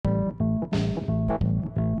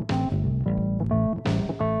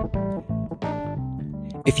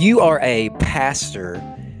If you are a pastor,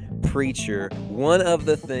 preacher, one of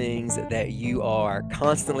the things that you are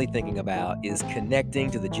constantly thinking about is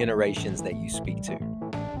connecting to the generations that you speak to.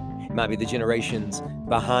 It might be the generations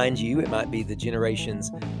behind you, it might be the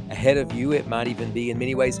generations ahead of you, it might even be, in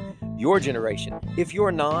many ways, your generation. If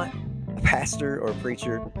you're not a pastor or a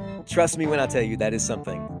preacher, trust me when I tell you that is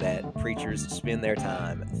something that preachers spend their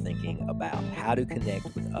time thinking about, how to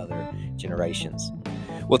connect with other generations.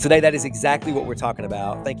 Well, today that is exactly what we're talking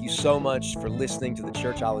about. Thank you so much for listening to the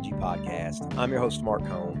Churchology podcast. I'm your host, Mark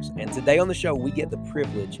Combs, and today on the show, we get the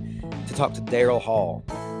privilege to talk to Darrell Hall.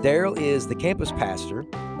 Darrell is the campus pastor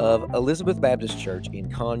of Elizabeth Baptist Church in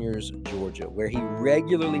Conyers, Georgia, where he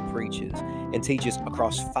regularly preaches and teaches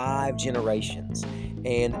across 5 generations.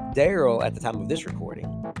 And Darrell, at the time of this recording,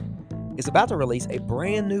 is about to release a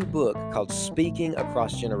brand new book called Speaking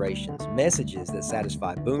Across Generations, Messages that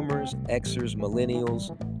Satisfy Boomers, Xers,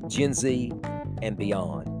 Millennials, Gen Z, and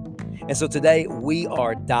beyond. And so today we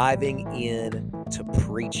are diving into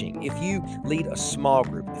preaching. If you lead a small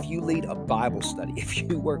group, if you lead a Bible study, if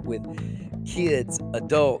you work with kids,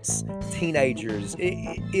 adults, teenagers,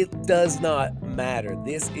 it does not matter.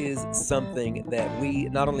 This is something that we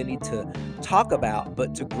not only need to talk about,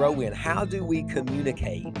 but to grow in. How do we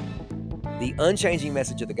communicate the unchanging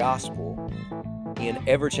message of the gospel in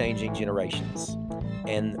ever-changing generations?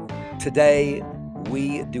 And today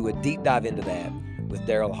we do a deep dive into that with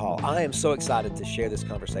Darrell Hall. I am so excited to share this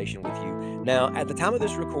conversation with you. Now, at the time of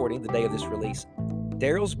this recording, the day of this release,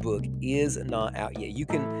 Darrell's book is not out yet. You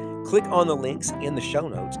can click on the links in the show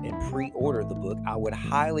notes and pre-order the book. I would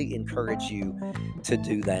highly encourage you to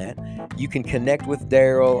do that. You can connect with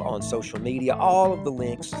Darrell on social media. All of the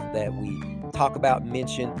links that we talk about,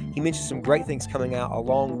 mention. He mentioned some great things coming out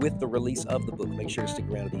along with the release of the book. Make sure to stick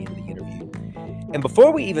around at the end of the interview. And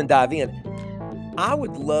before we even dive in, I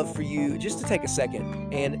would love for you just to take a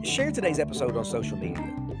second and share today's episode on social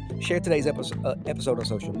media. Share today's episode on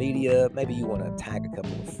social media. Maybe you want to tag a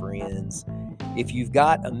couple of friends. If you've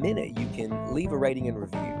got a minute, you can leave a rating and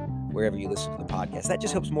review wherever you listen to the podcast. That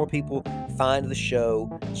just helps more people find the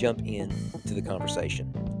show, jump in to the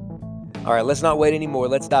conversation. All right, let's not wait anymore.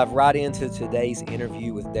 Let's dive right into today's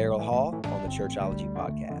interview with Darrell Hall on the Churchology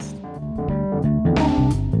podcast.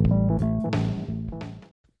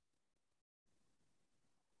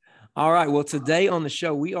 All right, well, today on the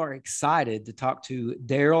show, we are excited to talk to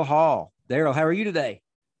Darrell Hall. Darrell, how are you today?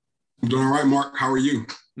 I'm doing all right, Mark. How are you?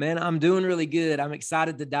 Man, I'm doing really good. I'm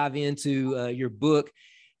excited to dive into your book,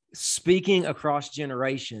 Speaking Across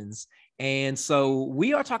Generations. And so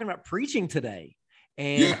we are talking about preaching today.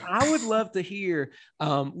 And I would love to hear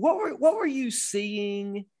what were you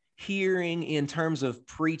seeing, hearing in terms of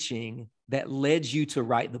preaching that led you to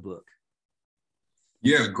write the book?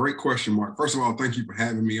 Yeah, great question, Mark. First of all, thank you for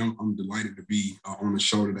having me. I'm delighted to be on the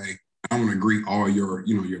show today. I want to greet all your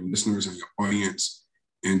listeners and your audience,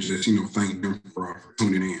 and just thank them for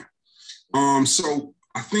tuning in. So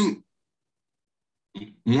I think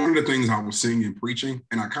one of the things I was seeing in preaching,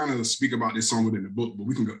 and I kind of speak about this some within the book, but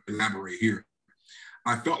we can elaborate here.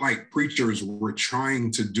 I felt like preachers were trying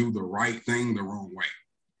to do the right thing the wrong way.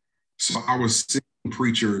 So I was seeing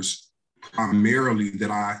preachers primarily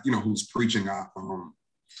that whose preaching I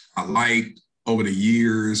liked over the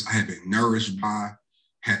years, I had been nourished by,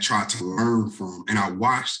 had tried to learn from, and I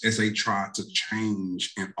watched as they tried to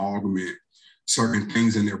change and augment certain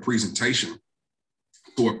things in their presentation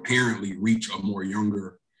to apparently reach a more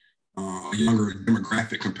younger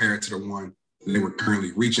demographic compared to the one they were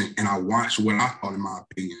currently reaching. And I watched what I thought, in my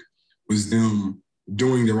opinion, was them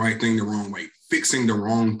doing the right thing the wrong way, fixing the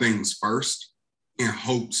wrong things first in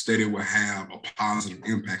hopes that it would have a positive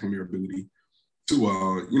impact on their ability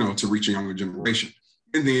to reach a younger generation.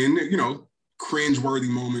 And then, cringeworthy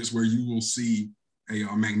moments where you will see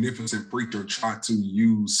a magnificent preacher try to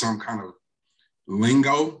use some kind of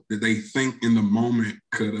lingo that they think in the moment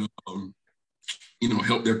could,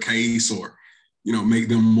 help their case or, make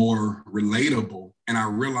them more relatable. And I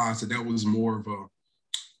realized that was more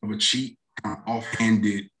of a cheap, kind of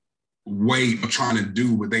offhanded way of trying to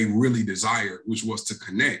do what they really desired, which was to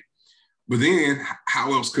connect. But then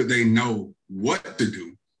how else could they know what to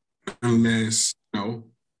do unless,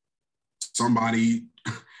 somebody,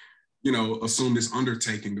 assumed this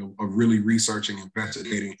undertaking of really researching,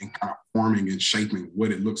 investigating, and kind of forming and shaping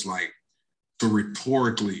what it looks like to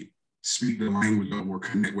rhetorically speak the language of or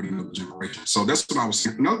connect with another generation. So that's what I was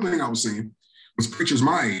seeing. Another thing I was seeing was preachers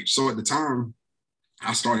my age. So at the time,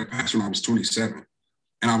 I started pastoring when I was 27,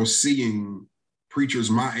 and I was seeing preachers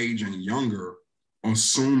my age and younger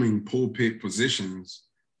assuming pulpit positions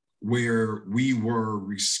where we were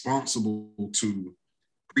responsible to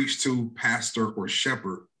preach to, pastor, or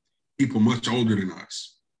shepherd people much older than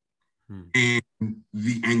us. And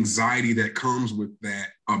the anxiety that comes with that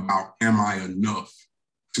about, am I enough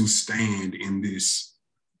to stand in this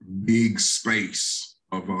big space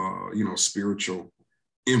of, spiritual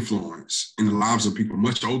influence in the lives of people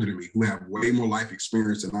much older than me who have way more life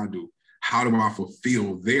experience than I do? How do I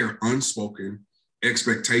fulfill their unspoken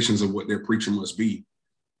expectations of what their preaching must be?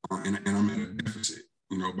 And I'm at a deficit,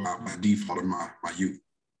 by default of my youth.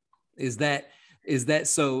 Is that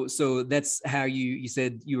so that's how you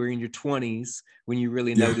said you were in your 20s when you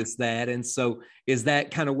really noticed that. And so is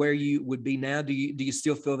that kind of where you would be now? Do you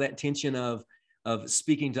still feel that tension of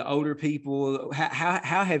speaking to older people?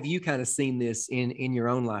 How have you kind of seen this in your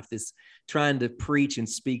own life, this trying to preach and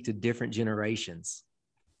speak to different generations?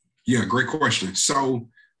 Yeah, great question. So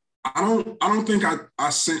I don't think I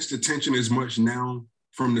sense the tension as much now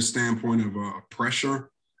from the standpoint of pressure.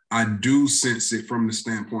 I do sense it from the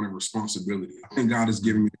standpoint of responsibility. I think God has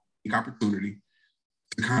given me the opportunity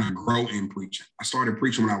to kind of grow in preaching. I started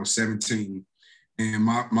preaching when I was 17, and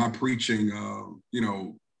my preaching,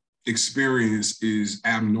 experience is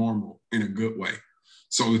abnormal in a good way.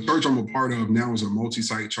 So the church I'm a part of now is a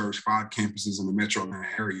multi-site church, 5 campuses in the metro Atlanta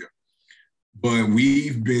area. But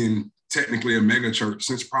we've been technically a mega church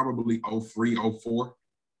since probably 03, 04.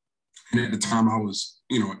 And at the time I was,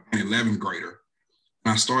 an 11th grader.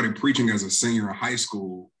 I started preaching as a senior in high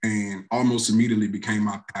school and almost immediately became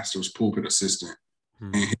my pastor's pulpit assistant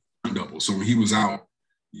and his double. So when he was out,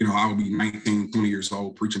 I would be 19, 20 years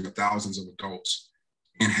old, preaching to thousands of adults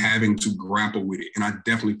and having to grapple with it. And I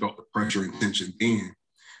definitely felt the pressure and tension then.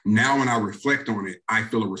 Now, when I reflect on it, I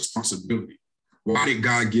feel a responsibility. Why did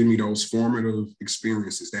God give me those formative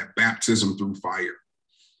experiences, that baptism through fire?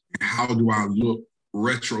 And how do I look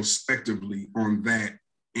retrospectively on that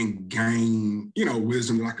and gain,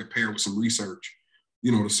 wisdom that I could pair with some research,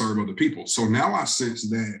 to serve other people? So now I sense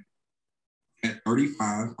that at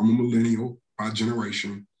 35, I'm a millennial by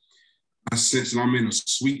generation. I sense that I'm in a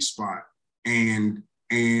sweet spot. And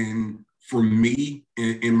for me,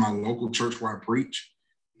 in my local church where I preach,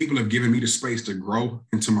 people have given me the space to grow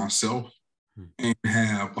into myself and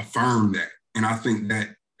have affirmed that. And I think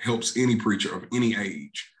that helps any preacher of any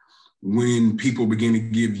age when people begin to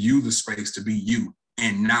give you the space to be you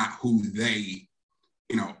and not who they,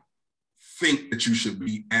 think that you should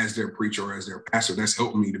be as their preacher or as their pastor. That's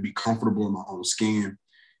helped me to be comfortable in my own skin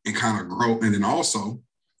and kind of grow. And then also,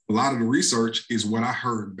 a lot of the research is what I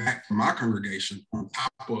heard back from my congregation on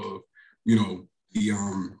top of,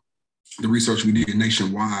 the research we did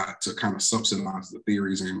nationwide to kind of subsidize the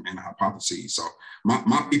theories and hypotheses. So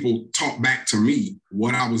my people taught back to me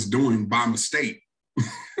what I was doing by mistake.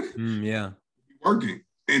 Working.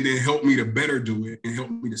 And then helped me to better do it and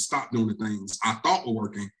helped me to stop doing the things I thought were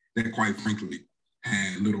working that, quite frankly,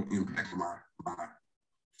 had little impact on my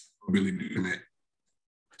ability to connect.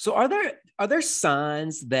 So are there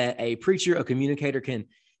signs that a preacher, a communicator can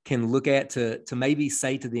look at to maybe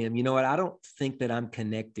say to them, you know what, I don't think that I'm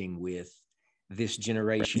connecting with this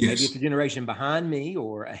generation. Yes. Maybe it's the generation behind me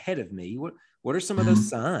or ahead of me. What are some of those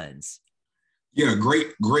signs? Yeah,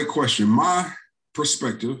 great question. My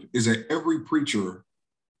perspective is that every preacher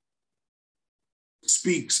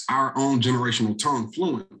speaks our own generational tongue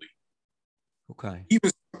fluently. Okay.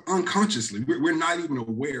 Even unconsciously, we're not even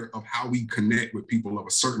aware of how we connect with people of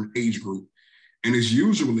a certain age group. And it's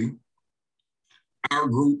usually our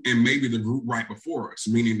group and maybe the group right before us,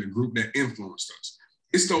 meaning the group that influenced us.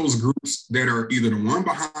 It's those groups that are either the one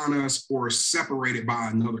behind us or separated by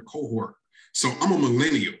another cohort. So I'm a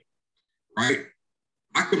millennial, right?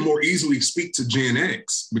 I could more easily speak to Gen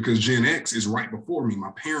X because Gen X is right before me.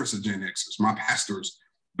 My parents are Gen Xers. My pastors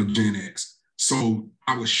are Gen X. So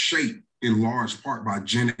I was shaped in large part by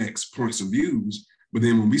Gen X points of views. But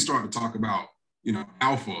then when we start to talk about,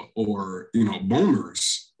 alpha or,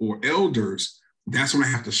 boomers or elders, that's when I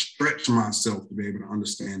have to stretch myself to be able to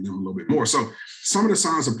understand them a little bit more. So some of the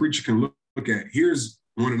signs a preacher can look at, here's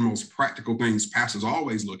one of the most practical things pastors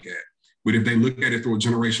always look at. But if they look at it through a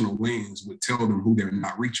generational lens, would tell them who they're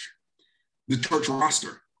not reaching. The church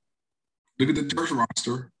roster. Look at the church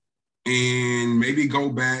roster and maybe go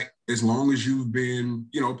back as long as you've been,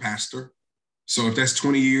 pastor. So if that's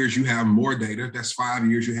 20 years, you have more data. If that's 5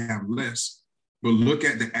 years, you have less. But look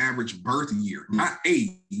at the average birth year, not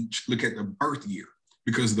age, look at the birth year,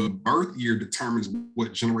 because the birth year determines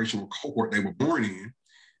what generational cohort they were born in,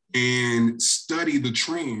 and study the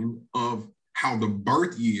trend of how the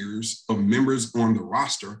birth years of members on the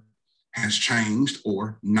roster has changed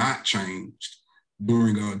or not changed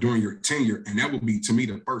during your tenure. And that would be, to me,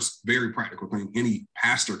 the first very practical thing any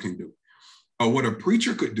pastor can do. What a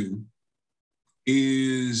preacher could do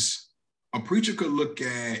is a preacher could look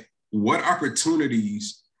at what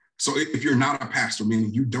opportunities. So if you're not a pastor,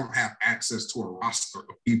 meaning you don't have access to a roster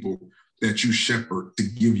of people that you shepherd to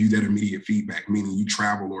give you that immediate feedback, meaning you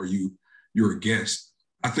travel or you're a guest,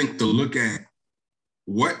 I think to look at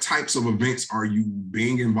what types of events are you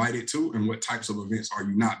being invited to and what types of events are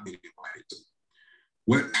you not being invited to?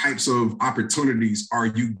 What types of opportunities are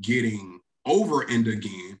you getting over and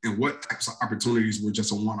again, and what types of opportunities were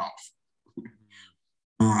just a one-off?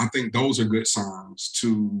 I think those are good signs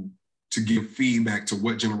to give feedback to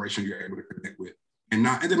what generation you're able to connect with. And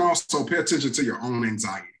then also pay attention to your own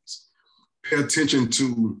anxieties. Pay attention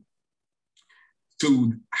to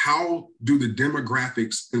how do the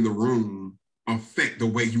demographics in the room affect the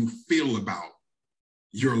way you feel about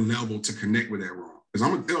your level to connect with that room. Because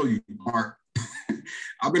I'm going to tell you, Mark,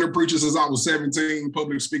 I've been a preacher since I was 17,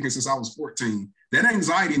 public speaking since I was 14. That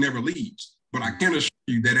anxiety never leaves, but I can assure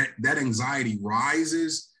you that anxiety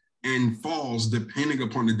rises and falls depending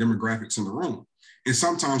upon the demographics in the room. And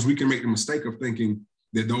sometimes we can make the mistake of thinking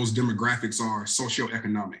that those demographics are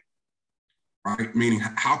socioeconomic, right? Meaning,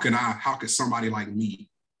 how could somebody like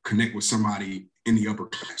me connect with somebody in the upper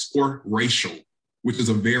class, or racial, which is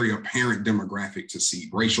a very apparent demographic to see,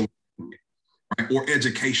 racial, right? Or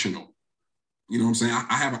educational. You know what I'm saying?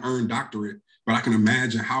 I have an earned doctorate, but I can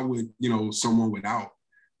imagine how would, someone without,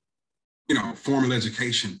 formal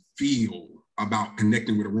education feel about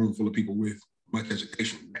connecting with a room full of people with much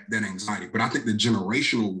education, that anxiety. But I think the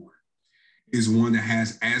generational one is one that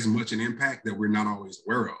has as much an impact that we're not always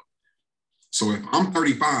aware of. So if I'm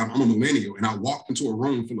 35, I'm a millennial, and I walked into a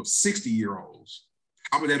room full of 60-year-olds,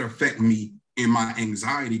 how would that affect me in my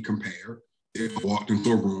anxiety compared if I walked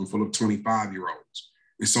into a room full of 25-year-olds?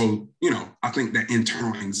 And so, I think that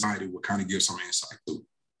internal anxiety would kind of give some insight to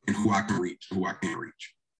and who I can reach, who I can't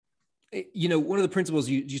reach. One of the principles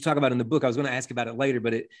you talk about in the book, I was going to ask about it later,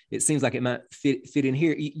 but it seems like it might fit in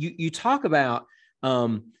here. You talk about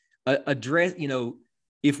address,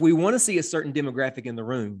 if we want to see a certain demographic in the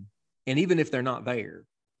room, and even if they're not there,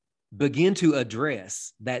 begin to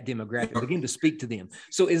address that demographic, begin to speak to them.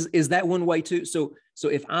 So is that one way too? So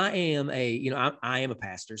if I am I am a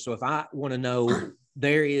pastor. So if I want to know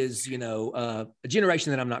there is, a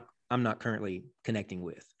generation that I'm not currently connecting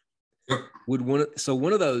with,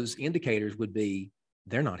 one of those indicators would be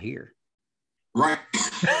they're not here. Right.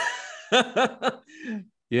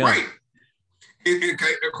 Yeah. Right.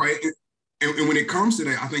 And when it comes to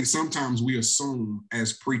that, I think sometimes we assume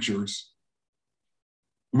as preachers,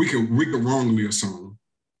 we could wrongly assume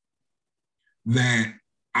that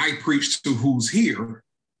I preach to who's here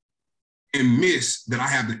and miss that I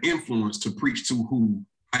have the influence to preach to who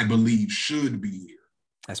I believe should be here.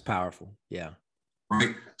 That's powerful. Yeah.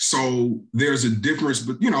 Right. So there's a difference,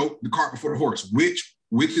 but the cart before the horse, which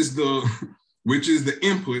is the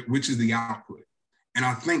input, which is the output. And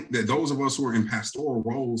I think that those of us who are in pastoral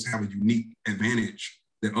roles have a unique advantage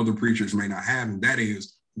that other preachers may not have. And that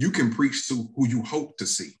is, you can preach to who you hope to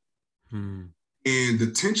see. And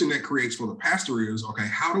the tension that creates for the pastor is, okay,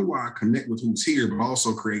 how do I connect with who's here, but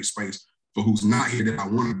also create space for who's not here that I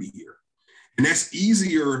want to be here? And that's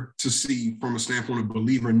easier to see from a standpoint of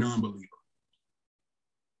believer, non-believer,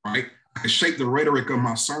 right? I can shape the rhetoric of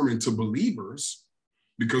my sermon to believers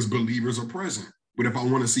because believers are present. But if I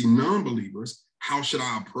want to see non-believers, how should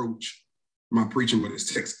I approach my preaching with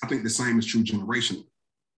this text? I think the same is true generationally.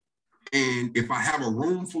 And if I have a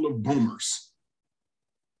room full of boomers,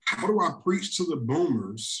 how do I preach to the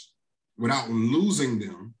boomers without losing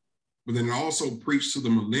them, but then also preach to the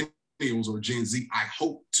millennials or Gen Z I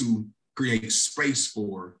hope to create space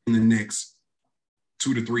for in the next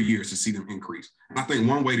 2 to 3 years to see them increase? And I think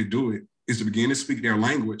one way to do it is to begin to speak their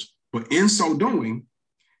language, but in so doing,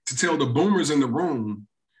 to tell the boomers in the room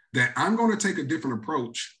that I'm going to take a different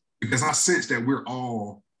approach because I sense that we're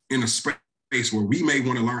all in a space where we may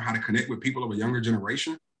want to learn how to connect with people of a younger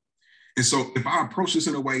generation. And so if I approach this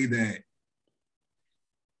in a way that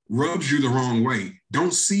rubs you the wrong way,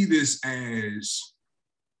 don't see this as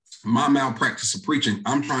my malpractice of preaching.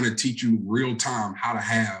 I'm trying to teach you real time how to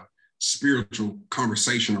have spiritual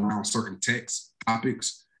conversation around certain texts,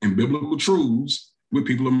 topics, and biblical truths with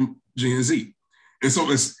people of Gen Z. And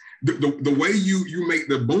so it's the way you make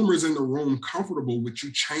the boomers in the room comfortable with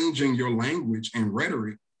you changing your language and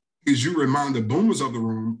rhetoric is you remind the boomers of the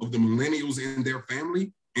room of the millennials in their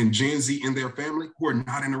family and Gen Z in their family who are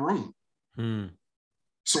not in the room.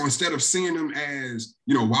 So instead of seeing them as,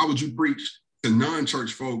 why would you preach to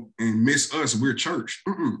non-church folk and miss us? We're church.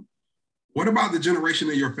 What about the generation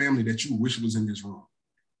in your family that you wish was in this room?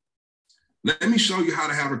 Let me show you how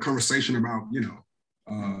to have a conversation about,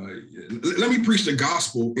 let me preach the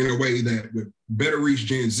gospel in a way that would better reach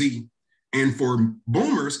Gen Z. And for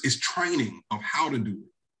boomers, it's training of how to do it.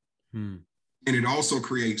 And it also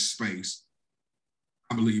creates space,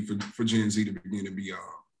 I believe, for Gen Z to begin to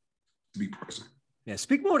be present. Yeah,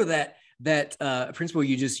 speak more to that principle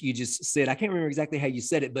you just said. I can't remember exactly how you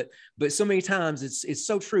said it, but so many times it's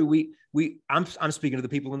so true. I'm speaking to the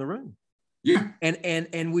people in the room. Yeah.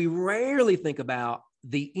 And we rarely think about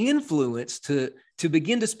the influence to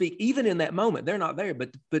begin to speak, even in that moment. They're not there,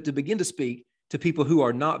 but to begin to speak to people who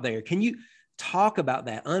are not there. Can you talk about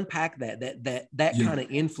that, unpack that kind of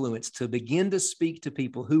influence to begin to speak to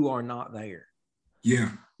people who are not there?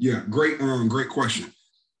 Yeah. Great question.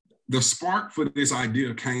 The spark for this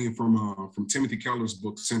idea came from Timothy Keller's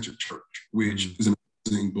book, Centered Church, which is an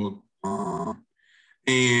amazing book.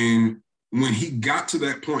 And when he got to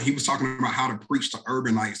that point, he was talking about how to preach to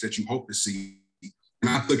urbanites that you hope to see. And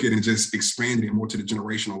I took it and just expanded it more to the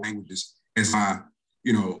generational languages as I,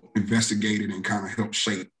 investigated and kind of helped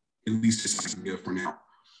shape at least this idea for now.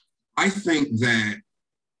 I think that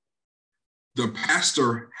the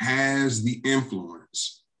pastor has the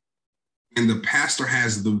influence and the pastor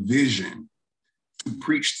has the vision to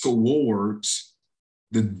preach towards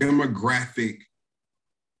the demographic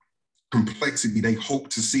complexity they hope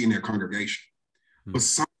to see in their congregation. But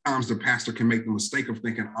sometimes the pastor can make the mistake of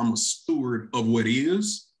thinking, I'm a steward of what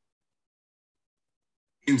is,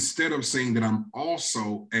 instead of saying that I'm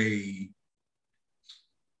also a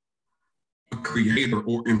creator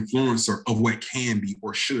or influencer of what can be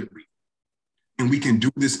or should be. And we can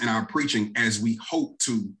do this in our preaching as we hope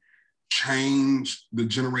to change the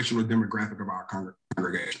generational demographic of our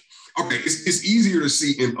congregation. Okay, it's easier to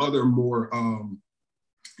see in other more,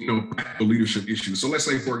 practical leadership issues. So let's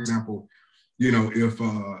say, for example,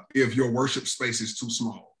 if your worship space is too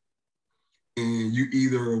small and you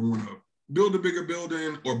either want to build a bigger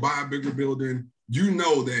building or buy a bigger building,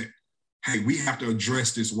 that, hey, we have to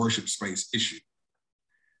address this worship space issue.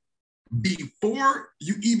 Before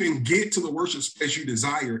you even get to the worship space you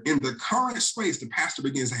desire, in the current space, the pastor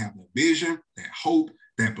begins to have that vision, that hope,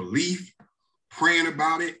 that belief, praying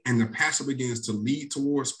about it, and the pastor begins to lead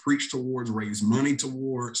towards, preach towards, raise money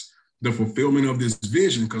towards the fulfillment of this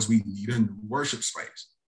vision, because we need a new worship space.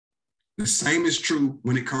 The same is true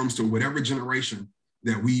when it comes to whatever generation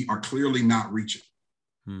that we are clearly not reaching.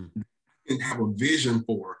 And have a vision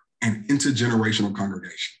for an intergenerational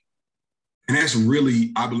congregation. And that's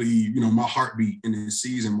really, I believe, my heartbeat in this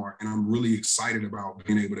season, Mark, and I'm really excited about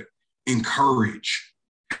being able to encourage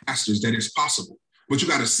pastors that it's possible. But you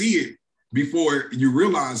got to see it before you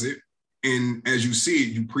realize it. And as you see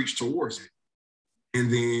it, you preach towards it.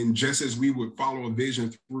 And then just as we would follow a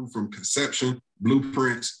vision through from conception,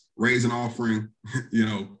 blueprints, raise an offering,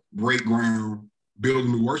 break ground, build a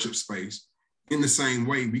new worship space, in the same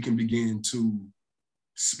way, we can begin to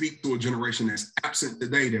speak to a generation that's absent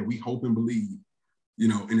today that we hope and believe,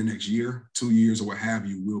 in the next year, 2 years, or what have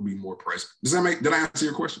you, will be more present. Did I answer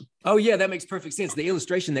your question? Oh yeah, that makes perfect sense. The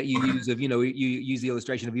illustration that you use of, you use the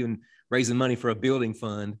illustration of even raising money for a building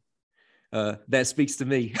fund, that speaks to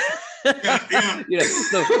me. Yeah.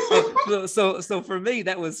 So for me,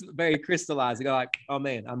 that was very crystallizing. Like, oh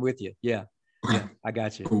man, I'm with you. Yeah, I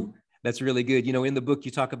got you. Cool. That's really good. In the book,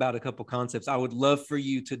 you talk about a couple concepts. I would love for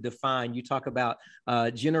you to define. You talk about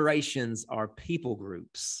generations are people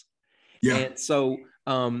groups. Yeah. And so,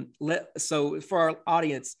 so for our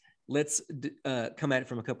audience, let's come at it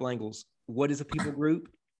from a couple angles. What is a people group,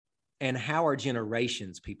 and how are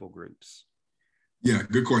generations people groups? Yeah,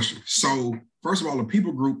 good question. So first of all, a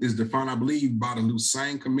people group is defined, I believe, by the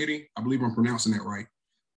Lucerne Committee. I believe I'm pronouncing that right,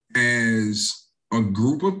 as a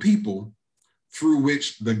group of people through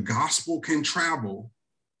which the gospel can travel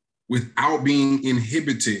without being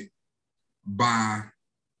inhibited by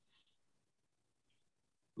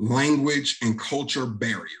language and culture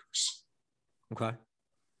barriers. Okay.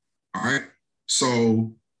 All right.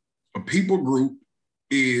 So a people group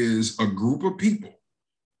is a group of people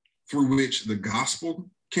through which the gospel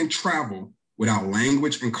can travel without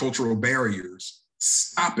language and cultural barriers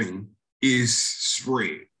stopping its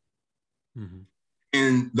spread.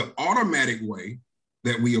 And the automatic way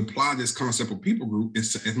that we apply this concept of people group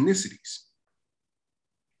is to ethnicities.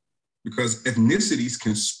 Because ethnicities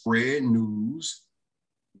can spread news,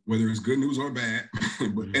 whether it's good news or bad,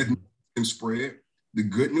 but ethnicities can spread the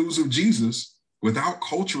good news of Jesus without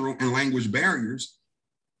cultural and language barriers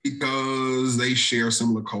because they share a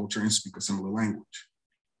similar culture and speak a similar language.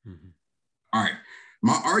 All right.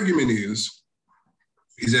 My argument is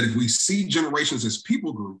that if we see generations as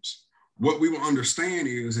people groups, what we will understand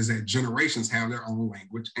is that generations have their own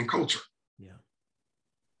language and culture. Yeah.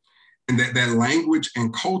 and that language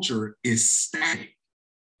and culture is static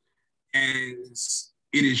as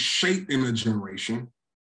it is shaped in a generation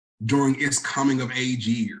during its coming of age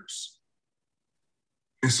years.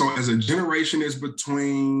 And so as a generation is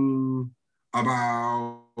between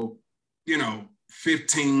about,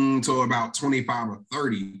 15 to about 25 or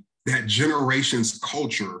 30, that generation's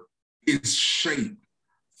culture is shaped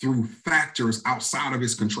through factors outside of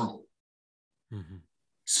its control. Mm-hmm.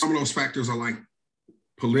 Some of those factors are like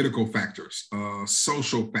political factors,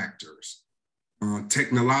 social factors,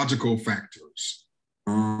 technological factors,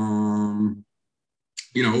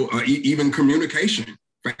 even communication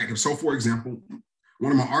factors. So for example,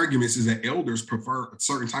 one of my arguments is that elders prefer a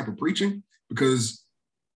certain type of preaching because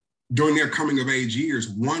during their coming of age years,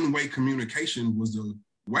 one-way communication was the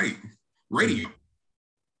way, radio.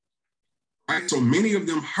 Right? So many of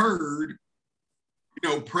them heard,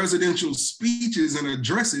 presidential speeches and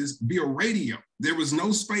addresses via radio. There was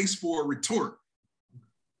no space for retort,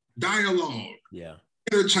 dialogue,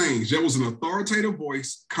 interchange. There was an authoritative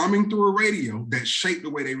voice coming through a radio that shaped the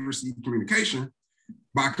way they received communication.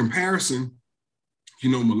 By comparison,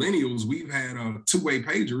 millennials, we've had two-way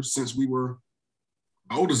pagers since we were,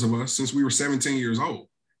 oldest of us, since we were 17 years old.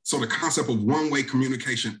 So the concept of one-way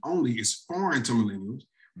communication only is foreign to millennials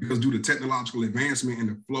because due to technological advancement and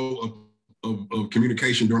the flow of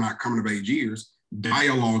communication during our coming of age years,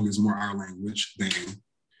 dialogue is more our language than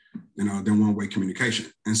one-way communication.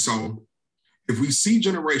 And so if we see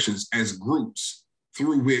generations as groups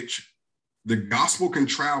through which the gospel can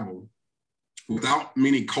travel without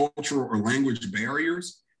many cultural or language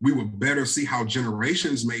barriers, we would better see how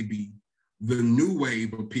generations may be the new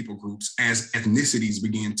wave of people groups as ethnicities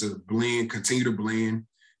begin to blend, continue to blend,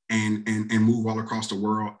 and move all across the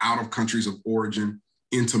world out of countries of origin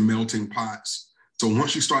into melting pots. So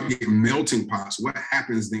once you start getting melting pots, what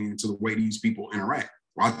happens then to the way these people interact?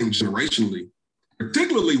 Well, I think generationally,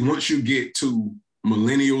 particularly once you get to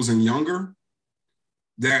millennials and younger,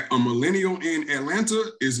 that a millennial in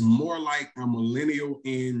Atlanta is more like a millennial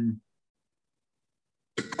in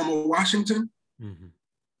Tacoma, Washington. Mm-hmm.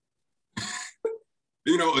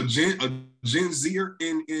 A Gen Zer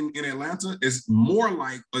in Atlanta is more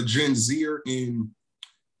like a Gen Zer in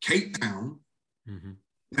Cape Town mm-hmm.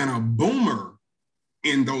 than a boomer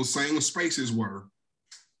in those same spaces were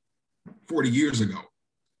 40 years ago.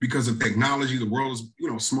 Because of technology, the world is,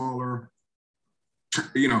 smaller.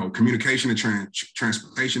 Communication and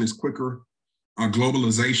transportation is quicker.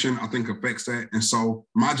 Globalization, I think, affects that. And so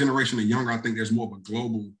my generation and younger, I think there's more of a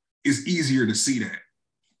global, it's easier to see that.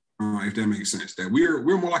 If that makes sense, that we're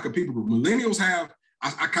more like a people group. Millennials have,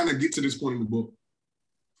 I kind of get to this point in the book,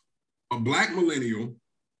 a Black millennial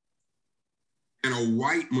and a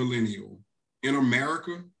white millennial in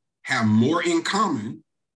America have more in common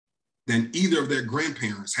than either of their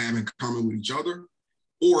grandparents have in common with each other,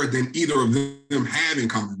 or than either of them have in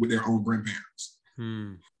common with their own grandparents.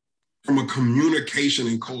 From a communication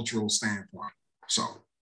and cultural standpoint. So,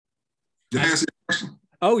 did I answer your question?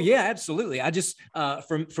 Oh yeah, absolutely. I just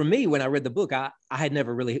from me, when I read the book, I'd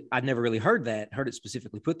never really heard it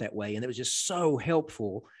specifically put that way, and it was just so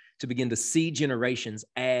helpful to begin to see generations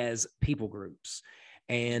as people groups.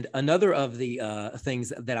 And another of the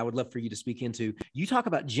things that I would love for you to speak into, you talk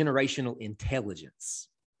about generational intelligence,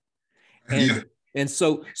 and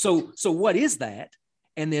so what is that,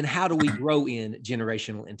 and then how do we grow in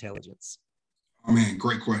generational intelligence? Oh man,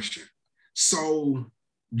 great question. So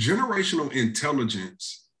generational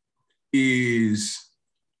intelligence is,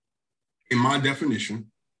 in my definition,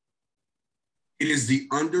 it is the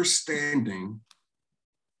understanding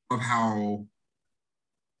of how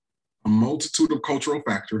a multitude of cultural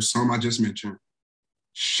factors, some I just mentioned,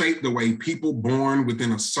 shape the way people born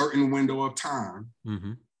within a certain window of time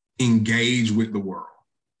mm-hmm. engage with the world.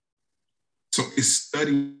 So it's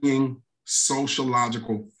studying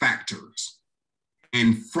sociological factors.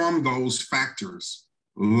 And from those factors,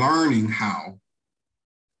 learning how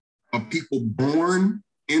people born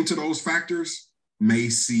into those factors may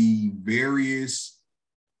see various,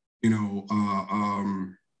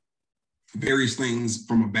 various things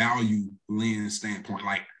from a value lens standpoint,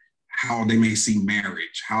 like how they may see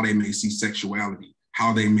marriage, how they may see sexuality,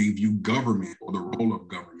 how they may view government or the role of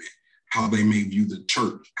government, how they may view the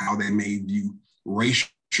church, how they may view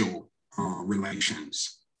racial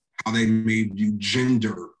relations, how they may view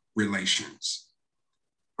gender relations,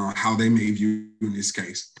 how they may view, in this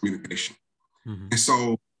case, communication. Mm-hmm. And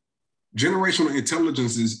so generational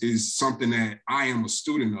intelligence is something that I am a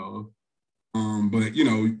student of, but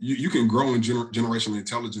you can grow in generational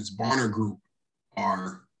intelligence. Barner Group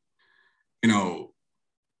are,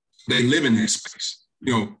 they live in that space.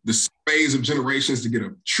 the surveys of generations to get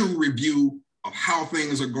a true review of how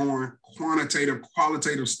things are going, quantitative,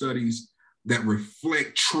 qualitative studies that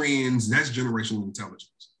reflect trends. That's generational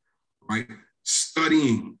intelligence, right?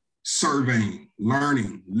 Studying, surveying,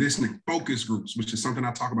 learning, listening, focus groups, which is something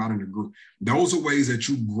I talk about in the group. Those are ways that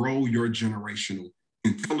you grow your generational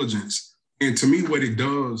intelligence. And to me, what it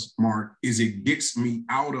does, Mark, is it gets me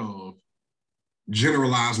out of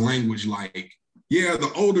generalized language like, yeah,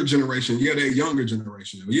 the older generation, yeah, that younger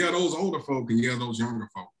generation, yeah, those older folk, and yeah, those younger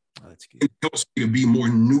folk. Oh, that's good. It helps me to be more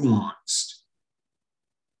nuanced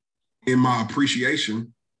in my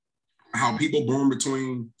appreciation. How people born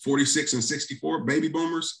between 46 and 64, baby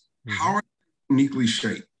boomers, how are they uniquely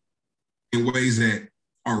shaped in ways that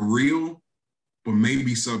are real, but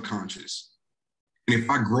maybe subconscious? And if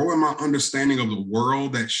I grow in my understanding of the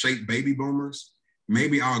world that shaped baby boomers,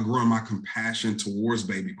 maybe I'll grow in my compassion towards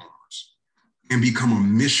baby boomers and become a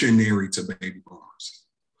missionary to baby boomers,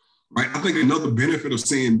 right? I think another benefit of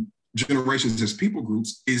seeing generations as people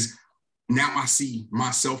groups is now I see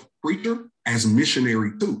myself, preacher, as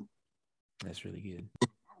missionary too. That's really good. If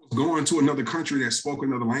I was going to another country that spoke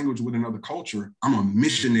another language with another culture, I'm a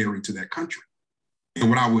missionary to that country. And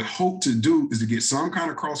what I would hope to do is to get some kind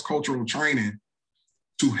of cross-cultural training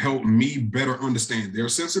to help me better understand their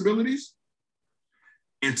sensibilities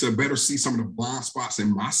and to better see some of the blind spots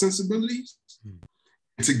in my sensibilities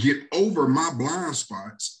and to get over my blind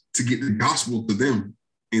spots to get the gospel to them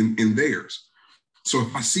in theirs. So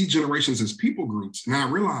if I see generations as people groups, now I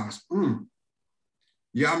realize,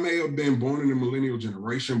 yeah, I may have been born in the millennial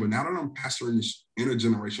generation, but now that I'm pastoring this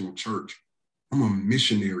intergenerational church, I'm a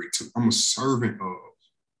missionary to, I'm a servant of.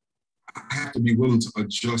 I have to be willing to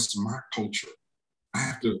adjust my culture. I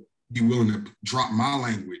have to be willing to drop my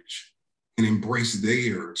language and embrace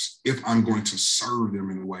theirs if I'm going to serve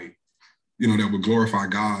them in a way, that would glorify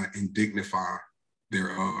God and dignify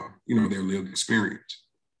their, their lived experience.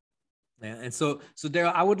 Yeah, and so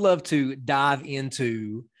Darrell, I would love to dive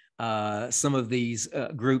into some of these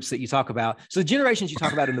groups that you talk about. So the generations you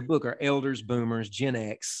talk about in the book are elders, boomers, Gen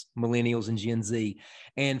X, millennials, and Gen Z.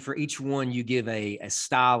 And for each one, you give a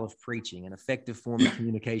style of preaching, an effective form of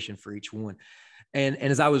communication for each one. And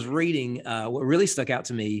as I was reading, what really stuck out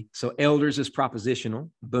to me, so elders is propositional,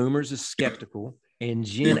 boomers is skeptical, and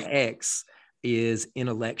Gen X is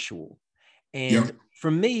intellectual. And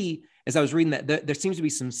for me, as I was reading that, there seems to be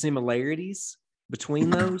some similarities between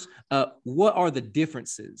those. What are the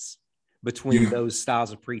differences between those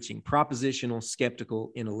styles of preaching? Propositional,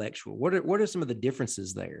 skeptical, intellectual. What are some of the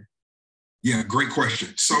differences there? Yeah, great question.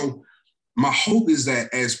 So my hope is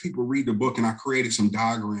that as people read the book, and I created some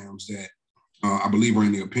diagrams that I believe are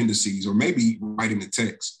in the appendices or maybe right in the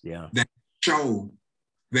text, that show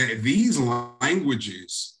that these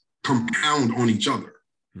languages compound on each other.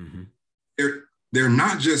 Mm-hmm. They're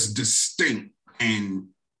not just distinct, and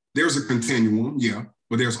there's a continuum,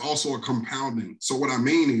 but there's also a compounding. So what I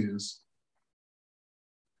mean is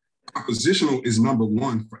propositional is number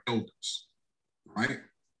one for elders, right?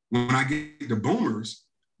 When I get the boomers,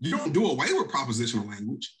 you don't do away with propositional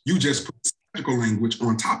language. You just put skeptical language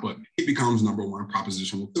on top of it. It becomes number one,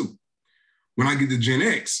 propositional two. When I get to Gen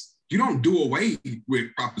X, you don't do away with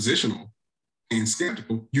propositional and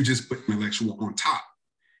skeptical. You just put intellectual on top.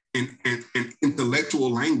 And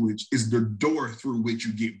intellectual language is the door through which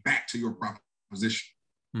you get back to your proposition.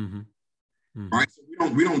 Mm-hmm. Mm-hmm. Right? So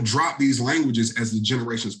we don't drop these languages as the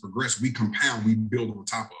generations progress. We compound, we build on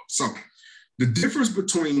top of. So the difference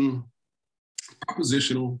between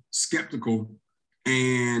propositional, skeptical,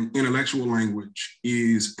 and intellectual language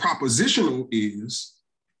is propositional is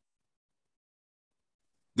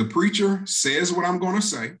the preacher says what I'm going to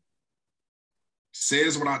say,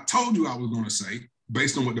 says what I told you I was going to say,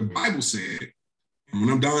 based on what the Bible said. And when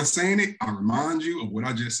I'm done saying it, I remind you of what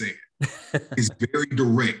I just said. It's very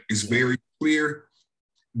direct. It's very clear.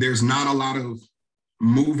 There's not a lot of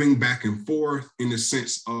moving back and forth in the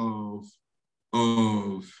sense of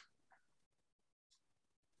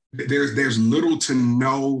there's little to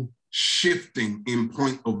no shifting in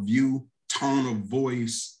point of view, tone of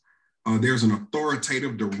voice. There's an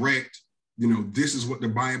authoritative, direct, this is what the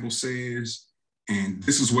Bible says. And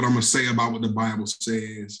this is what I'm going to say about what the Bible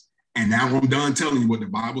says. And now I'm done telling you what the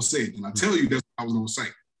Bible said. And I tell you that's what I was going to say.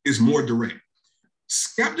 It's more direct.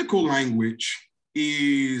 Skeptical language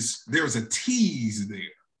is, there's a tease there.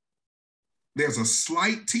 There's a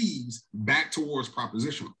slight tease back towards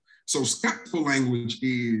propositional. So skeptical language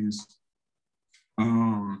is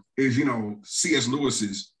C.S.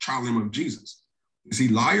 Lewis's trilemma of Jesus. Is he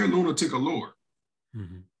liar, lunatic, or Lord?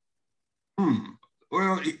 Mm-hmm.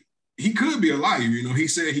 Well, he could be a liar. He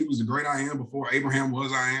said he was the great I am before Abraham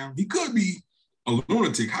was I am. He could be a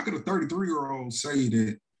lunatic. How could a 33-year-old say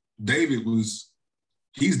that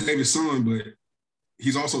he's David's son, but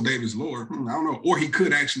he's also David's Lord? I don't know. Or he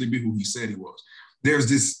could actually be who he said he was. There's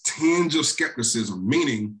this tinge of skepticism,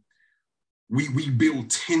 meaning we build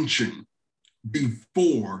tension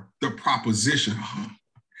before the proposition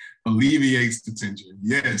alleviates the tension.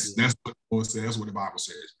 Yes, that's what the Lord says. That's what the Bible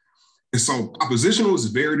says. And so propositional is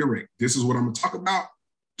very direct. This is what I'm going to talk about.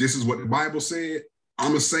 This is what the Bible said. I'm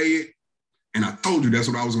going to say it. And I told you that's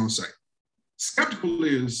what I was going to say. Skeptical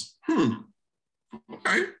is,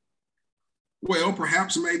 okay. Well,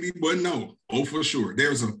 perhaps, maybe, but no. Oh, for sure.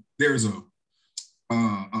 There's a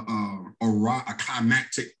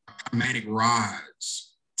climatic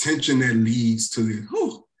rise, tension that leads to the,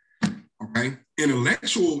 okay.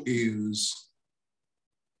 Intellectual is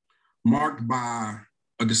marked by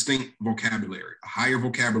a distinct vocabulary, a higher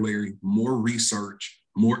vocabulary, more research,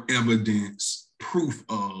 more evidence, proof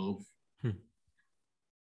of,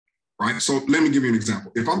 right? So let me give you an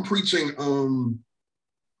example. If I'm preaching, and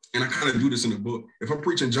I kind of do this in the book, if I'm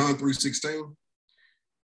preaching John 3:16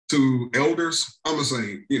 to elders, I'm going to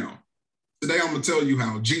say, today I'm going to tell you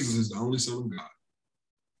how Jesus is the only Son of God.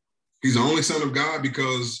 He's the only Son of God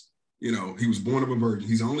because, he was born of a virgin.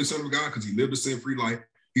 He's the only Son of God because he lived a sin-free life.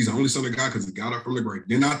 He's the only Son of God because he got up from the grave.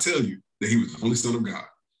 Then I tell you that he was the only Son of God.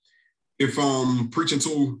 If I'm preaching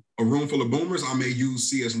to a room full of boomers, I may use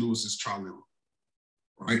C.S. Lewis's trilemma,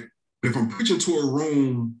 right? But if I'm preaching to a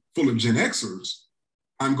room full of Gen Xers,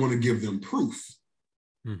 I'm going to give them proof,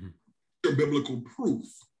 biblical proof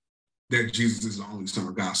that Jesus is the only Son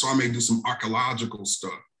of God. So I may do some archaeological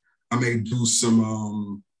stuff. I may do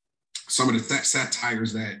some of the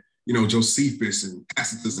satires that, Josephus and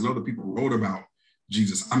Tacitus and other people wrote about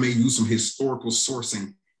Jesus. I may use some historical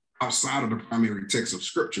sourcing outside of the primary text of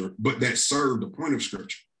Scripture, but that serve the point of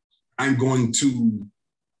Scripture. I'm going to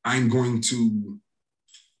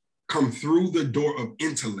come through the door of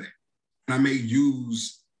intellect, and I may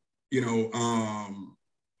use,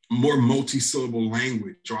 more multi-syllable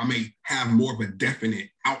language, or I may have more of a definite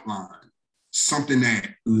outline, something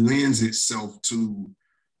that lends itself to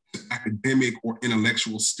academic or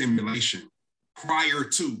intellectual stimulation prior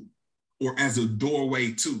to or as a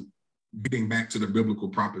doorway to getting back to the biblical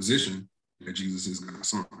proposition that Jesus is God's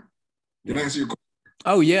Son. Did I answer your question?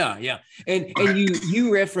 Oh, yeah. And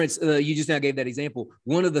you referenced, you just now gave that example.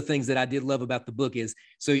 One of the things that I did love about the book is,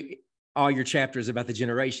 so all your chapters about the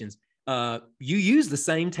generations, you use the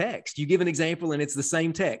same text. You give an example and it's the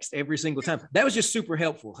same text every single time. That was just super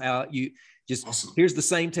helpful. How you just, awesome. Here's the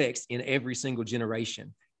same text in every single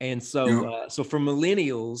generation. And so, so for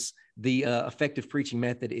millennials, the effective preaching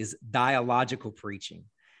method is dialogical preaching.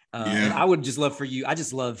 And I would just love for you. I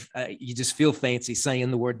just love, you just feel fancy saying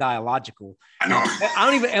the word dialogical. I know.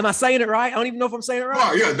 Am I saying it right? I don't even know if I'm saying it right.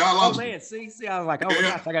 Oh, yeah, dialogical. Oh, man. See, I was like, oh, my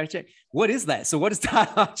gosh, I got to check. What is that? So what is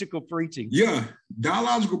dialogical preaching? Yeah,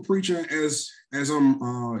 dialogical preaching, as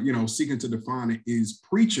I'm, seeking to define it, is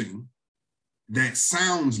preaching that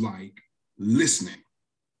sounds like listening.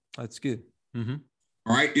 That's good. Mm-hmm.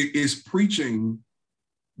 All right. It is preaching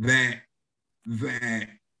that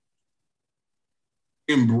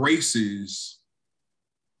embraces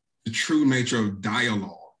the true nature of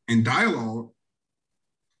dialogue. And dialogue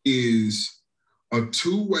is a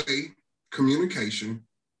two-way communication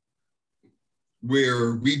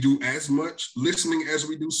where we do as much listening as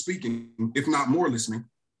we do speaking, if not more listening.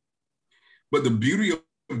 But the beauty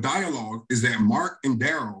of dialogue is that Mark and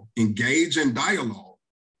Darrell engage in dialogue,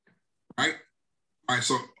 right? All right,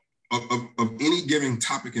 so of any given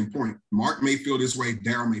topic and point, Mark may feel this way,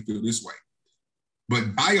 Darrell may feel this way.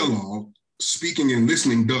 But dialogue, speaking and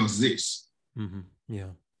listening, does this. Mm-hmm.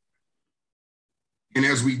 Yeah. And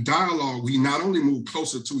as we dialogue, we not only move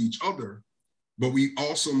closer to each other, but we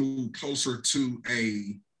also move closer to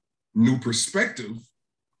a new perspective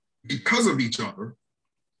because of each other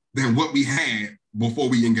than what we had before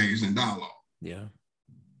we engaged in dialogue. Yeah.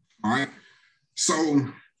 All right. So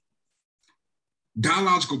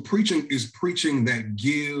dialogical preaching is preaching that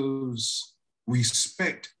gives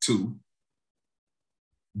respect to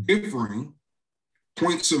differing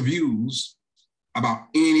points of views about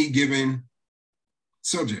any given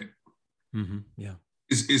subject. Mm-hmm. Yeah.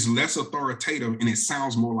 It's less authoritative and it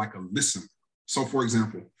sounds more like a listen. So for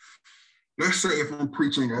example, let's say if I'm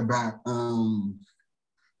preaching about,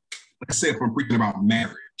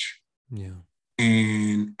 marriage. Yeah.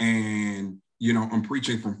 And I'm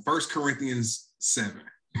preaching from 1 Corinthians 7.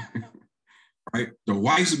 Right? The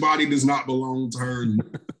wife's body does not belong to her,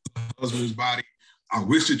 the husband's body. I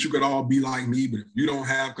wish that you could all be like me, but if you don't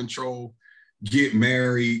have control, get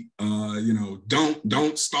married,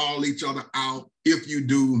 don't stall each other out. If you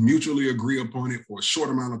do, mutually agree upon it for a short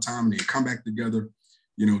amount of time and then come back together.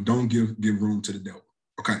 Don't give room to the devil.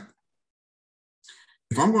 Okay.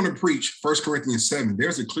 If I'm going to preach 1 Corinthians 7,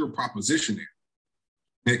 there's a clear proposition there.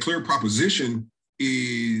 That clear proposition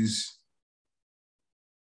is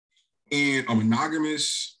in a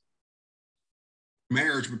monogamous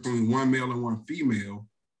marriage between one male and one female,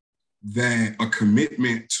 that a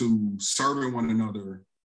commitment to serving one another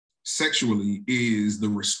sexually is the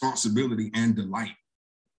responsibility and delight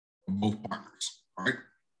of both partners. All right.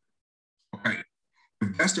 Okay.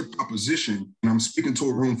 If that's the proposition, and I'm speaking to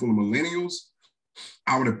a room full of millennials,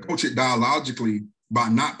 I would approach it dialogically by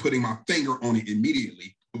not putting my finger on it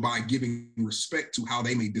immediately, but by giving respect to how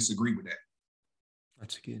they may disagree with that.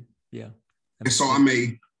 That's good. Yeah. And so I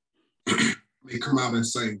may come out and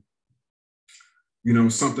say,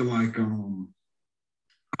 something like,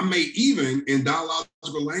 I may even, in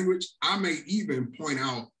dialogical language, I may even point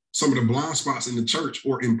out some of the blind spots in the church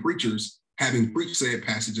or in preachers having preached said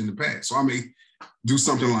passage in the past. So I may do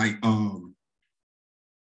something like,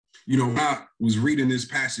 when I was reading this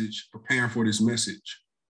passage, preparing for this message,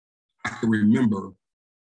 I can remember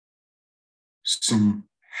some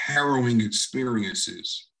harrowing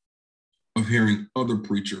experiences of hearing other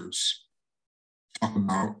preachers talk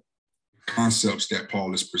about concepts that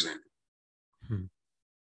Paul is presenting.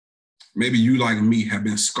 Maybe you, like me, have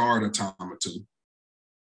been scarred a time or two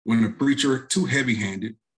when a preacher, too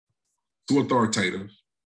heavy-handed, too authoritative,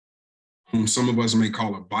 whom some of us may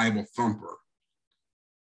call a Bible thumper,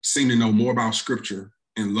 seem to know more about scripture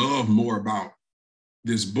and love more about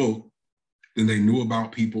this book than they knew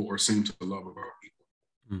about people or seem to love about people.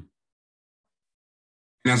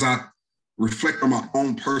 And as I reflect on my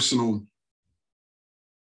own personal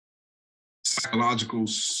psychological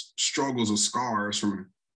struggles or scars from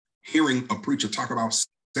hearing a preacher talk about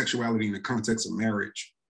sexuality in the context of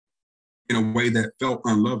marriage in a way that felt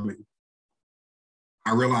unloving,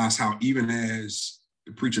 I realized how even as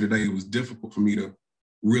the preacher today, it was difficult for me to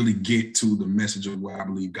really get to the message of what I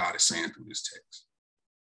believe God is saying through this text.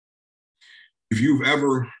 If you've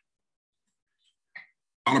ever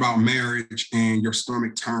thought about marriage and your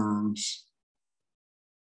stomach turns,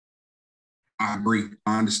 I agree.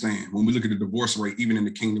 I understand. When we look at the divorce rate, even in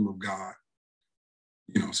the kingdom of God,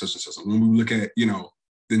 such and such. When we look at,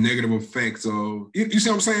 the negative effects of, you see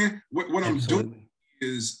what I'm saying? What I'm doing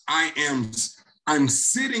is I'm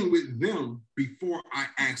sitting with them before I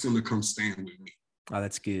ask them to come stand with me. Oh,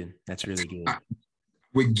 that's good. That's really good. I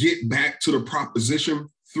would get back to the proposition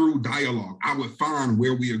through dialogue. I would find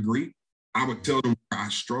where we agree. I would tell them where I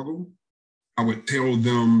struggle. I would tell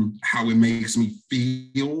them how it makes me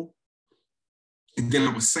feel. And then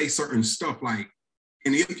I would say certain stuff like,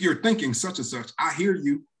 and if you're thinking such and such, I hear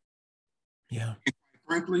you. Yeah. And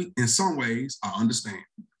frankly, in some ways, I understand.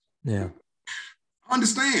 Yeah. I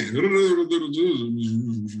understand.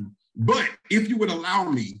 But if you would allow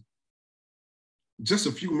me just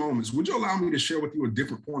a few moments, would you allow me to share with you a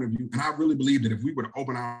different point of view? And I really believe that if we were to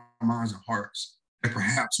open our minds and hearts, that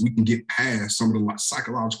perhaps we can get past some of the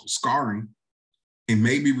psychological scarring and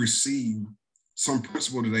maybe receive some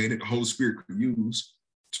principle today that the Holy Spirit could use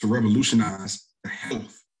to revolutionize the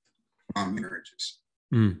health of our marriages.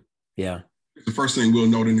 Yeah. The first thing we'll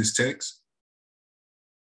note in this text,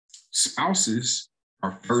 spouses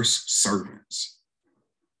are first servants,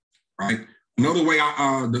 right? Another way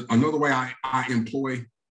I employ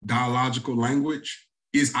dialogical language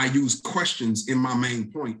is I use questions in my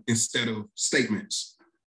main point instead of statements.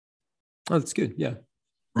 Oh, that's good. Yeah.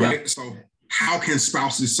 Right. Yeah. So how can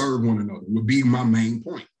spouses serve one another would be my main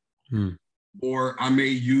point. Or I may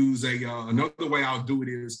use another way I'll do it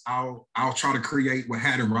is I'll try to create what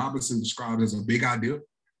Haddon Robinson described as a big idea,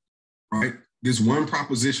 right? This one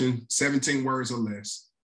proposition, 17 words or less,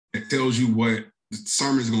 that tells you what the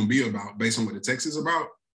sermon is going to be about based on what the text is about.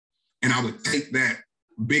 And I would take that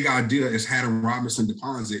big idea as Haddon Robinson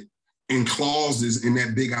defines it, and clauses in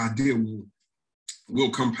that big idea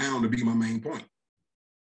will compound to be my main point,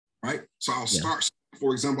 right? So I'll start,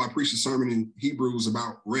 for example, I preached a sermon in Hebrews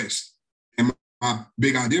about rest. And my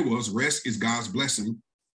big idea was rest is God's blessing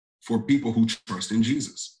for people who trust in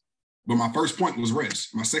Jesus. But my first point was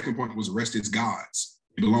rest. My second point was rest is God's.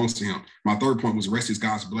 It belongs to him. My third point was rest is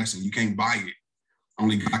God's blessing. You can't buy it.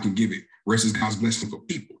 Only God can give it. Rest is God's blessing for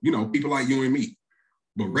people, people like you and me.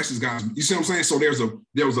 But rest is God's, you see what I'm saying? So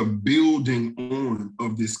there was a building on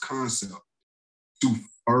of this concept to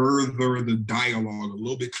further the dialogue a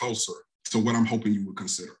little bit closer to what I'm hoping you would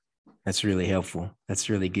consider. That's really helpful. That's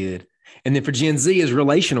really good. And then for Gen Z is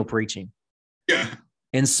relational preaching. Yeah.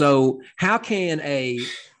 And so how can a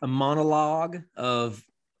a monologue of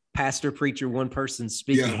pastor, preacher, one person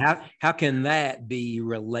speaking. Yeah. How can that be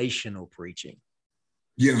relational preaching?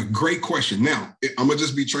 Yeah, great question. Now, I'm gonna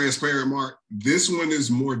just be transparent, Mark. This one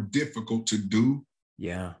is more difficult to do.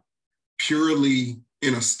 Yeah. Purely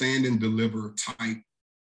in a stand and deliver type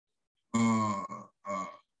uh,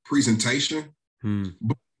 presentation.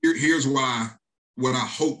 But here's what I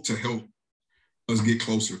hope to help us get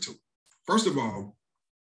closer to. First of all,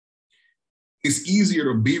 it's easier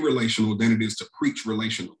to be relational than it is to preach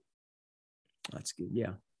relational. That's good.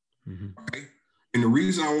 Yeah. Right? And the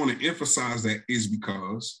reason I want to emphasize that is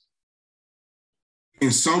because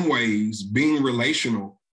in some ways, being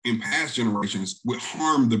relational in past generations would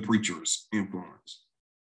harm the preacher's influence.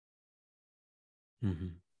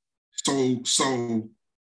 So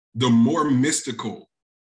the more mystical,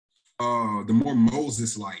 the more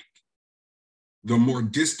Moses-like, the more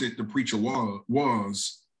distant the preacher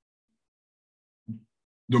was,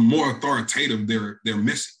 the more authoritative their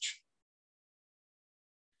message.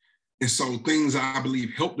 And so things I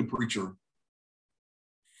believe helped the preacher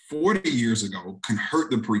 40 years ago can hurt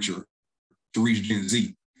the preacher to reach Gen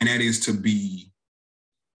Z, and that is to be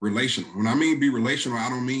relational. When I mean be relational, I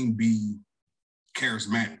don't mean be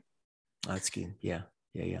charismatic. That's good. Yeah.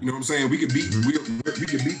 You know what I'm saying? We could be we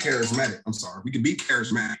could be charismatic. I'm sorry. We could be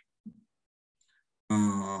charismatic.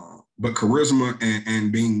 But charisma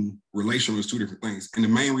and being relational is two different things. And the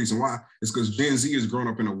main reason why is because Gen Z is growing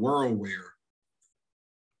up in a world where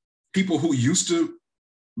people who used to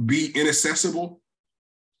be inaccessible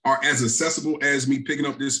are as accessible as me picking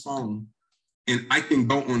up this phone, and I can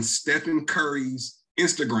go on Stephen Curry's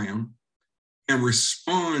Instagram and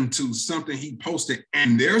respond to something he posted,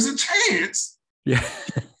 and there's a chance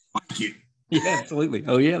like it. Yeah, absolutely.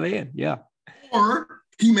 Oh yeah, man. Yeah. Or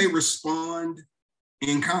he may respond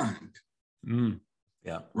in kind.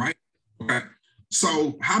 Yeah. Right? Okay.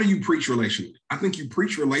 So how do you preach relationally? I think you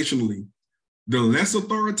preach relationally. The less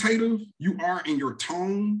authoritative you are in your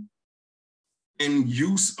tone and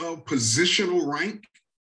use of positional rank,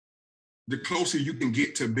 the closer you can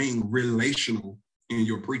get to being relational in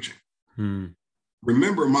your preaching.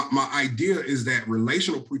 Remember, my idea is that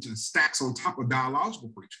relational preaching stacks on top of dialogical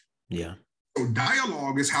preaching. Yeah. So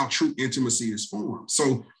dialogue is how true intimacy is formed.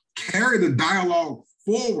 So carry the dialogue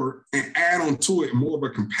forward and add on to it more of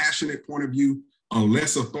a compassionate point of view, a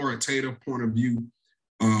less authoritative point of view,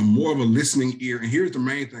 more of a listening ear. And here's the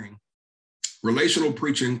main thing. Relational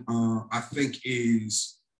preaching, I think,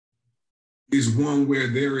 is one where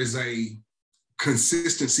there is a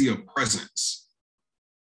consistency of presence.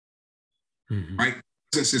 Right?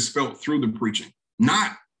 Presence is felt through the preaching.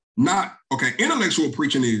 Not, okay, intellectual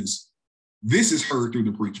preaching is, this is heard through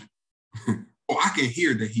the preaching. Oh, I can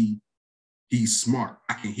hear that he's smart.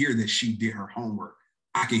 I can hear that she did her homework.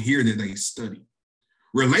 I can hear that they studied.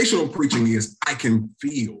 Relational preaching is, I can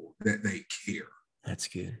feel that they care. That's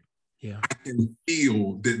good. Yeah. I can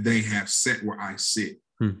feel that they have sat where I sit.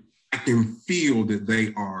 I can feel that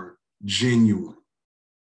they are genuine.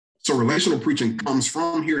 So relational preaching comes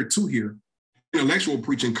from here to here. Intellectual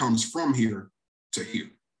preaching comes from here to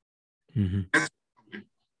here.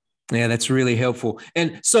 Yeah, that's really helpful.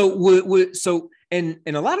 And so, and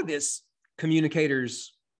a lot of this,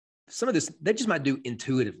 communicators, some of this, they just might do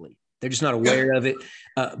intuitively. They're just not aware of it.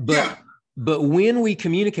 But when we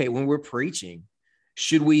communicate, when we're preaching,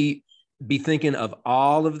 should we be thinking of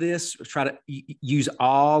all of this? Try to use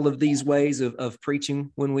all of these ways of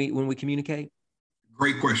preaching when we communicate?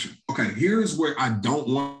 Great question. Okay, here's where I don't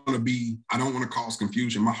want to cause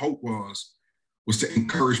confusion. My hope was to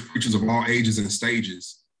encourage preachers of all ages and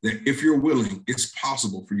stages that if you're willing, it's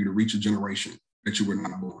possible for you to reach a generation that you were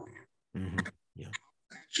not born in. Yeah.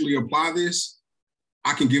 Actually apply this,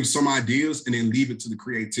 I can give some ideas and then leave it to the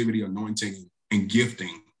creativity, anointing, and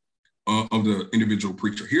gifting of the individual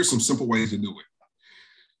preacher. Here's some simple ways to do it.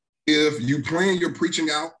 If you plan your preaching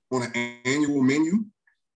out on an annual menu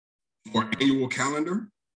or annual calendar,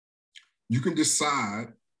 you can decide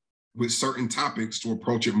with certain topics to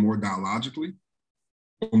approach it more dialogically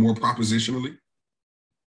or more propositionally,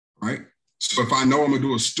 right? So if I know I'm gonna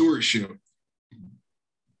do a stewardship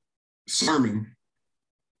sermon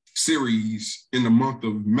series in the month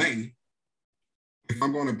of May, if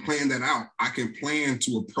I'm going to plan that out, I can plan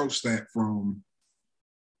to approach that from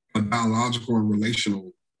a dialogical and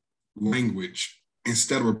relational language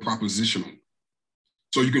instead of a propositional.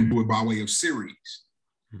 So you can do it by way of series.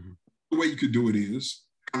 The way you could do it is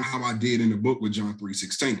kind of how I did in the book with John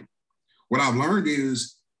 3:16. What I've learned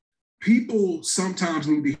is people sometimes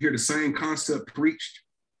need to hear the same concept preached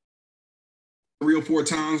 3 or 4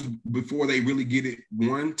 times before they really get it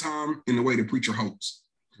one time in the way the preacher hopes.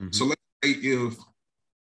 So let's say if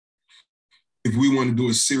if we want to do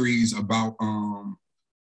a series about,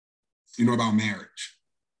 about marriage,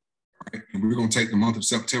 right? And we're going to take the month of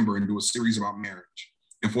September and do a series about marriage.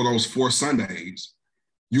 And for those 4 Sundays,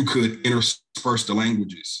 you could intersperse the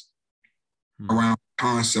languages around the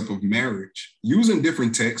concept of marriage using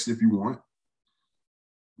different texts if you want.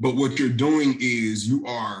 But what you're doing is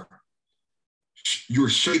you're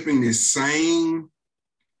shaping this same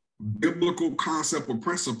biblical concept or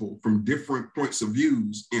principle from different points of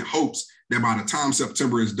views in hopes that by the time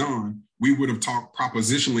September is done, we would have talked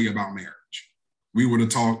propositionally about marriage. We would have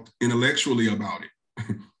talked intellectually about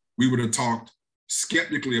it. We would have talked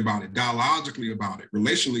skeptically about it, dialogically about it,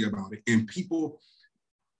 relationally about it. And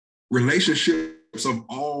relationships of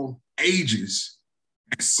all ages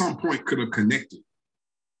at some point could have connected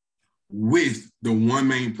with the one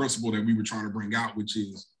main principle that we were trying to bring out, which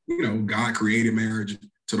is, God created marriage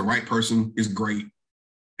to the right person is great,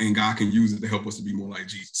 and God can use it to help us to be more like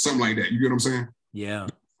Jesus. Something like that. You get what I'm saying? Yeah.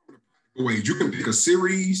 Ways you can pick a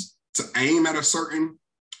series to aim at a certain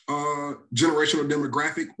generational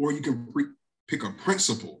demographic, or you can pick a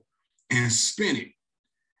principle and spin it,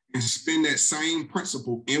 and spin that same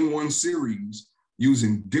principle in one series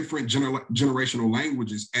using different generational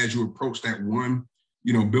languages as you approach that one,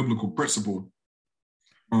 biblical principle.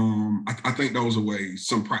 I think those are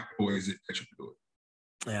some practical ways that you can do it.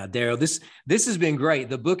 Yeah, Darrell, this has been great.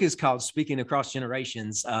 The book is called Speaking Across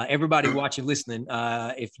Generations. Everybody watching, listening,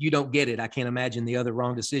 if you don't get it, I can't imagine the other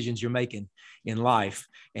wrong decisions you're making in life.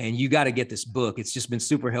 And you got to get this book. It's just been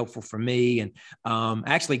super helpful for me. And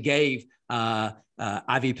actually gave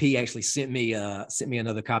IVP actually sent me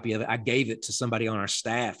another copy of it. I gave it to somebody on our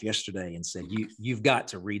staff yesterday and said, you've got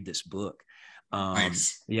to read this book.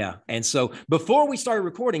 Nice. Yeah. And so before we started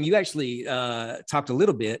recording, you actually talked a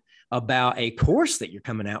little bit about a course that you're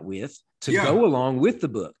coming out with to go along with the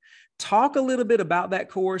book. Talk a little bit about that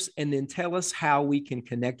course and then tell us how we can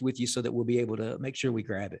connect with you so that we'll be able to make sure we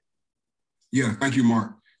grab it. Yeah. Thank you,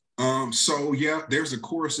 Mark. There's a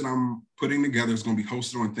course that I'm putting together. It's going to be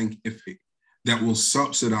hosted on Thinkific that will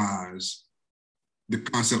subsidize the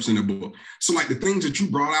concepts in the book. So like the things that you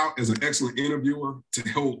brought out as an excellent interviewer to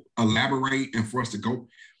help elaborate and for us to go,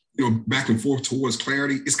 back and forth towards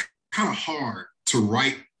clarity, it's kind of hard to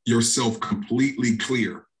write yourself completely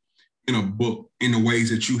clear in a book in the ways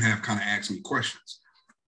that you have kind of asked me questions.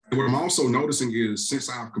 And what I'm also noticing is since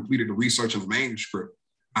I've completed the research and the manuscript,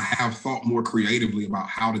 I have thought more creatively about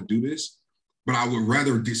how to do this, but I would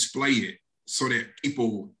rather display it so that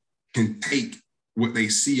people can take what they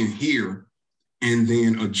see and hear and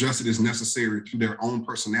then adjust it as necessary to their own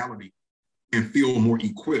personality and feel more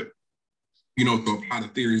equipped, to apply the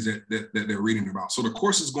theories that they're reading about. So the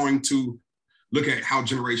course is going to look at how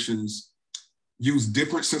generations use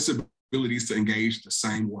different sensibilities to engage the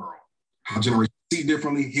same world, how generations see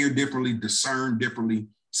differently, hear differently, discern differently,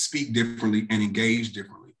 speak differently, and engage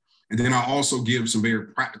differently. And then I also give some very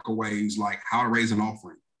practical ways like how to raise an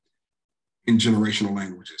offering in generational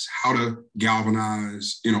languages, how to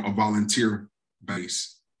galvanize, a volunteer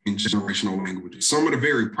base in generational languages. Some of the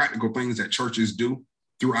very practical things that churches do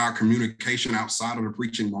through our communication outside of the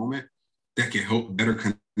preaching moment that can help better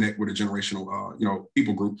connect with a generational,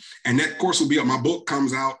 people group. And that course will be up. My book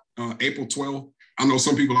comes out April 12th. I know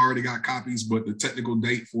some people already got copies, but the technical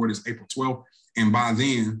date for it is April 12th. And by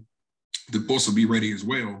then, the course will be ready as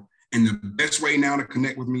well. And the best way now to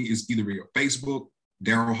connect with me is either via Facebook,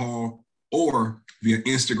 Darrell Hall, or via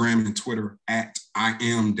Instagram and Twitter at I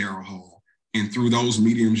am Darrell Hall. And through those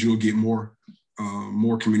mediums, you'll get more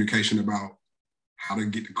communication about how to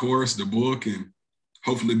get the course, the book, and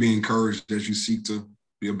hopefully be encouraged as you seek to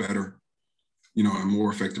be a better, and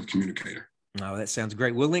more effective communicator. Oh, that sounds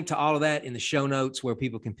great. We'll link to all of that in the show notes where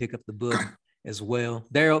people can pick up the book as well.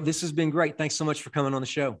 Darrell, this has been great. Thanks so much for coming on the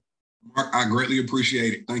show. Mark, I greatly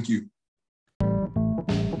appreciate it. Thank you.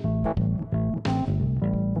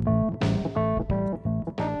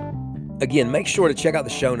 Again, make sure to check out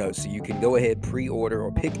the show notes so you can go ahead, pre-order,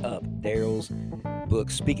 or pick up Darrell's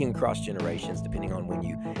book, Speaking Across Generations. Depending on when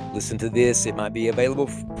you listen to this, it might be available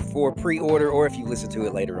for pre-order, or if you listen to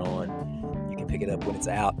it later on, you can pick it up when it's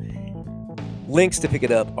out. Links to pick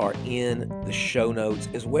it up are in the show notes,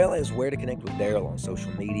 as well as where to connect with Darrell on social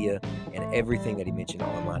media and everything that he mentioned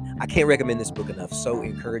online. I can't recommend this book enough. So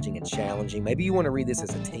encouraging and challenging. Maybe you want to read this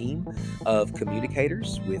as a team of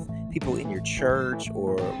communicators with people in your church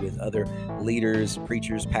or with other leaders,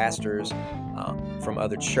 preachers, pastors from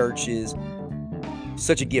other churches.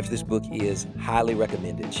 Such a gift. This book is highly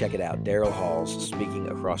recommended. Check it out. Darrell Hall's Speaking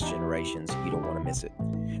Across Generations. You don't want to miss it.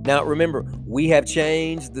 Now, remember, we have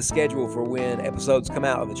changed the schedule for when episodes come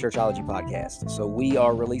out of the Churchology podcast. So we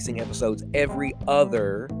are releasing episodes every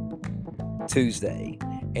other Tuesday.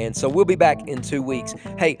 And so we'll be back in 2 weeks.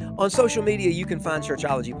 Hey, on social media, you can find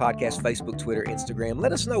Churchology Podcast, Facebook, Twitter, Instagram.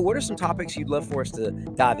 Let us know, what are some topics you'd love for us to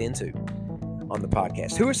dive into on the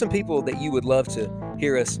podcast? Who are some people that you would love to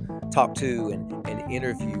hear us talk to and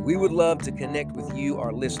interview? We would love to connect with you,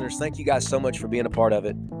 our listeners. Thank you guys so much for being a part of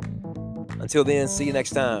it. Until then, see you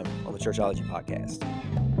next time on the Churchology Podcast.